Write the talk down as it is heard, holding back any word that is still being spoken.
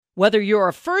Whether you're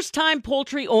a first-time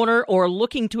poultry owner or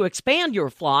looking to expand your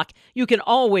flock, you can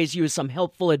always use some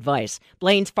helpful advice.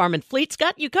 Blaine's Farm and Fleet's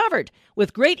got you covered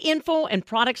with great info and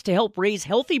products to help raise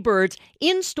healthy birds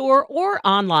in-store or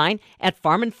online at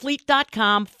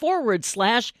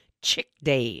farmandfleet.com/chick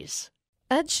days.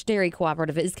 Edge Dairy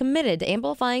Cooperative is committed to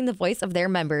amplifying the voice of their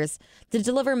members to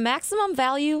deliver maximum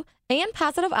value and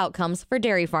positive outcomes for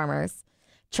dairy farmers.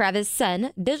 Travis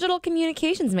Sen, Digital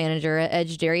Communications Manager at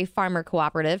Edge Dairy Farmer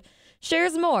Cooperative,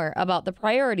 shares more about the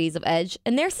priorities of Edge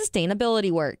and their sustainability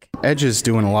work. Edge is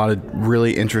doing a lot of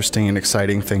really interesting and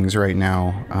exciting things right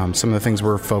now. Some of the things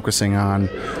we're focusing on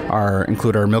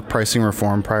include our milk pricing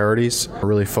reform priorities. We're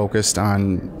really focused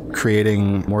on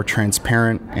creating more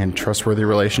transparent and trustworthy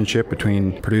relationship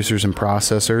between producers and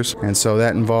processors. And so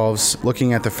that involves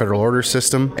looking at the federal order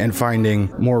system and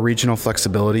finding more regional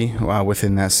flexibility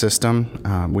within that system.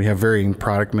 We have varying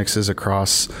product mixes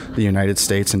across the United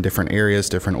States in different areas,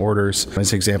 different orders.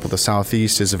 As an example, the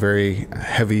Southeast is a very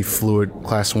heavy fluid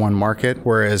Class 1 market,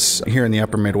 whereas here in the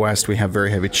upper Midwest, we have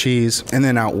very heavy cheese. And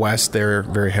then out west, they're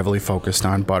very heavily focused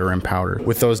on butter and powder.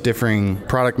 With those differing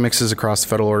product mixes across the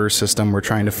federal order system, we're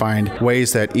trying to find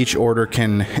ways that each order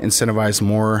can incentivize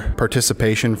more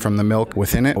participation from the milk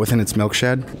within its milk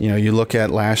shed. You know, you look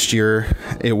at last year,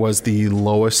 it was the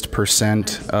lowest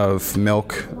percent of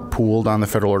milk pooled on the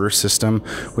federal order system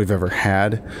we've ever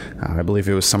had. I believe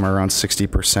it was somewhere around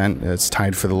 60%. It's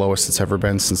tied for the lowest it's ever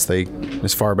been since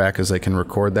as far back as they can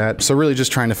record that. So really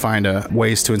just trying to find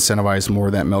ways to incentivize more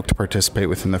of that milk to participate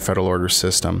within the federal order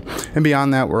system. And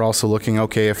beyond that, we're also looking,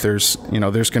 okay, if there's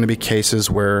going to be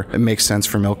cases where it makes sense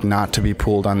for milk not to be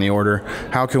pooled on the order,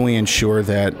 how can we ensure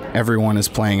that everyone is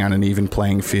playing on an even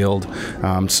playing field?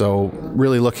 So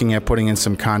really looking at putting in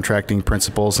some contracting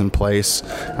principles in place,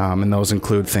 and those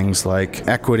include things like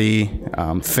equity,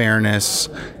 fairness,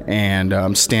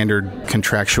 and standard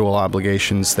contractual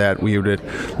obligations that we would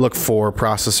look for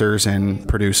processors and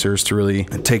producers to really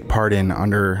take part in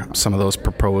under some of those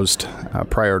proposed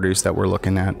priorities that we're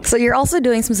looking at. So you're also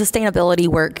doing some sustainability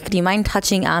work. Do you mind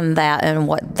touching on that and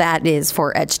what that is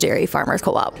for Edge Dairy Farmers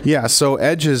Co-op? Yeah, so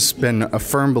Edge has been a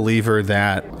firm believer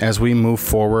that as we move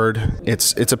forward,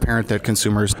 it's apparent that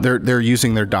consumers, they're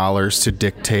using their dollars to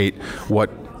dictate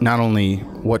not only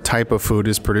what type of food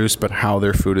is produced, but how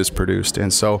their food is produced.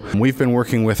 And so we've been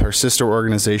working with our sister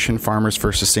organization, Farmers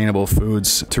for Sustainable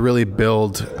Foods, to really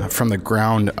build from the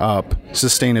ground up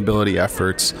sustainability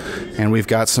efforts. And we've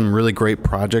got some really great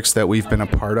projects that we've been a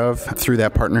part of through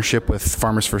that partnership with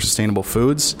Farmers for Sustainable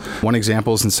Foods. One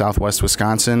example is in southwest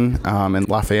Wisconsin, in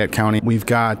Lafayette County. We've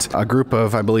got a group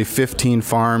of, I believe, 15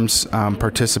 farms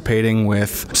participating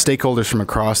with stakeholders from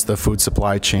across the food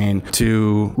supply chain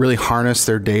to really harness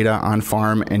their data on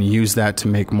farm and use that to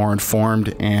make more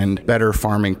informed and better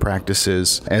farming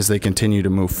practices as they continue to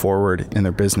move forward in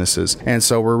their businesses. And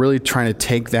so we're really trying to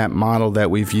take that model that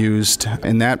we've used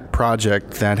in that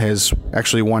project that has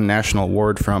actually won national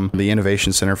award from the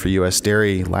Innovation Center for U.S.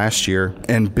 Dairy last year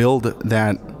and build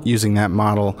that using that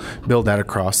model, build that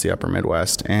across the upper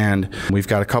Midwest. And we've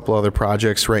got a couple other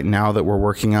projects right now that we're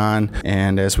working on.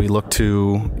 And as we look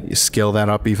to scale that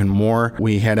up even more,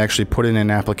 we had actually put in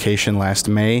an application last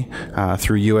May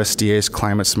through USDA's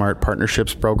Climate Smart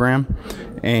Partnerships program.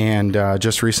 And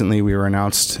just recently it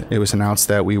was announced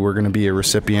that we were going to be a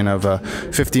recipient of a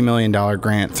 $50 million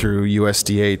grant through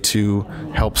USDA to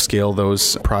help scale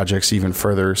those projects even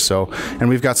further. And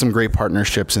we've got some great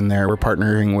partnerships in there. We're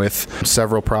partnering with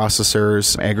several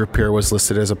processors. AgriPure was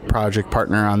listed as a project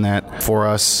partner on that for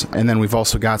us. And then we've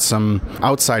also got some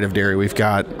outside of dairy. We've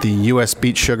got the U.S.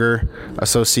 Beet Sugar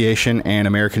Association and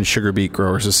American Sugar Beet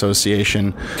Growers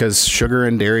Association, because sugar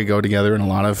and dairy go together in a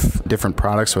lot of different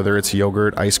products, whether it's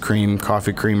yogurt, ice cream,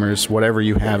 coffee creamers, whatever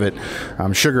you have it.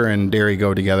 Sugar and dairy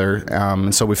go together.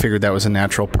 And so we figured that was a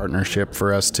natural partnership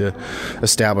for us to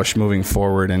establish moving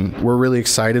forward. And we're really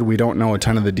excited. We don't know a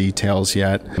ton of the details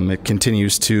yet. It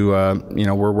continues to,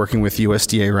 we're working with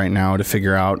USDA right now to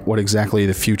figure out what exactly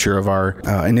the future of our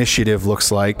initiative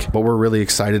looks like. But we're really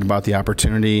excited about the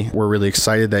opportunity. We're really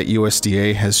excited that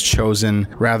USDA has chosen,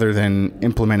 rather than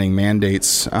implementing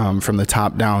mandates from the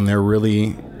top down, they're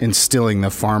really instilling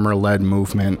the farmer-led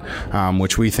movement,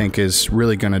 which we think is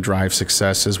really going to drive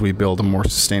success as we build a more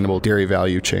sustainable dairy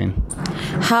value chain.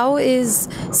 How is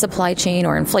supply chain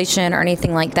or inflation or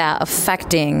anything like that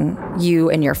affecting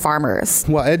you and your farmers?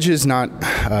 Well, Edge is not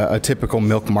a typical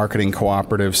milk marketing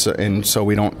cooperative, so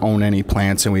we don't own any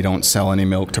plants and we don't sell any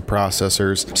milk to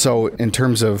processors. So in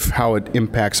terms of how it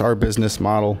impacts our business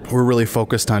model, we're really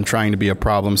focused on trying to be a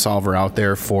problem solver out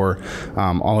there for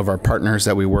all of our partners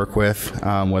that we work with.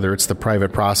 whether it's the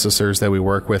private processors that we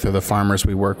work with or the farmers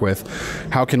we work with.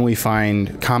 How can we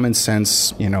find common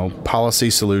sense, policy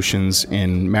solutions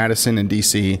in Madison and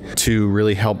DC to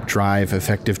really help drive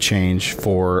effective change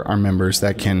for our members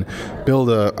that can build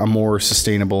a more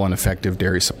sustainable and effective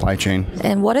dairy supply chain?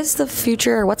 And what is the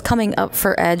future? What's coming up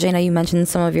for EDGE? I know you mentioned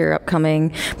some of your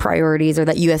upcoming priorities or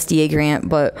that USDA grant,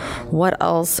 but what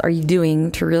else are you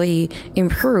doing to really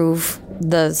improve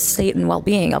the state and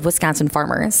well-being of Wisconsin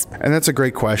farmers? And that's a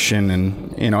great question.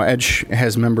 And, EDGE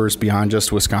has members beyond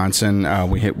just Wisconsin.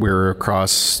 We're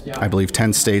across, I believe,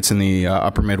 10 states in the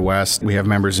upper Midwest. We have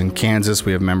members in Kansas.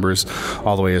 We have members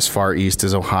all the way as far east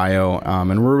as Ohio.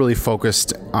 And we're really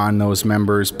focused on those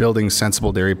members, building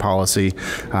sensible dairy policy.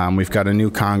 We've got a new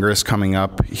Congress coming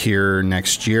up here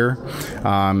next year.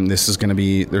 This is going to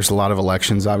be, there's a lot of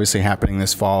elections obviously happening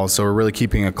this fall. So we're really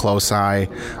keeping a close eye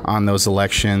on those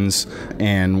elections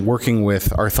and working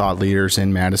with our thought leaders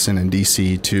in Madison and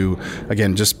DC to,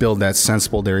 again, just build that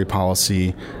sensible dairy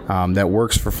policy that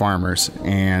works for farmers.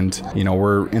 And,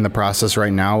 we're in the process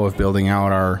right now of building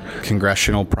out our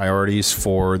congressional priorities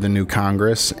for the new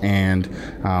Congress. And,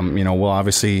 we'll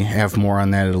obviously have more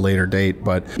on that at a later date.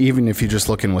 But even if you just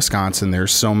look in Wisconsin,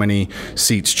 there's so many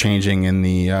seats changing in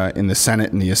the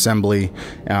Senate and the Assembly.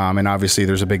 And obviously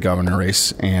there's a big governor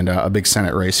race and a big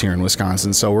Senate race here in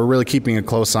Wisconsin. So we're really keeping a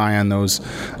close eye on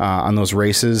those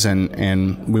races,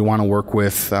 and we want to work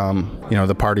with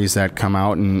the parties that come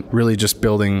out and really just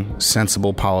building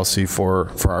sensible policy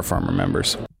for our farmer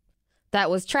members. That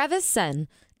was Travis Senn,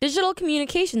 Digital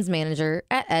Communications Manager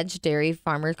at EDGE Dairy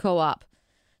Farmer Co-op.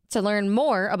 To learn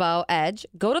more about EDGE,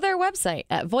 go to their website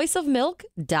at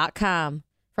voiceofmilk.com.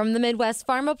 From the Midwest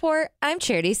Farm Report, I'm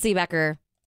Charity Seebecker.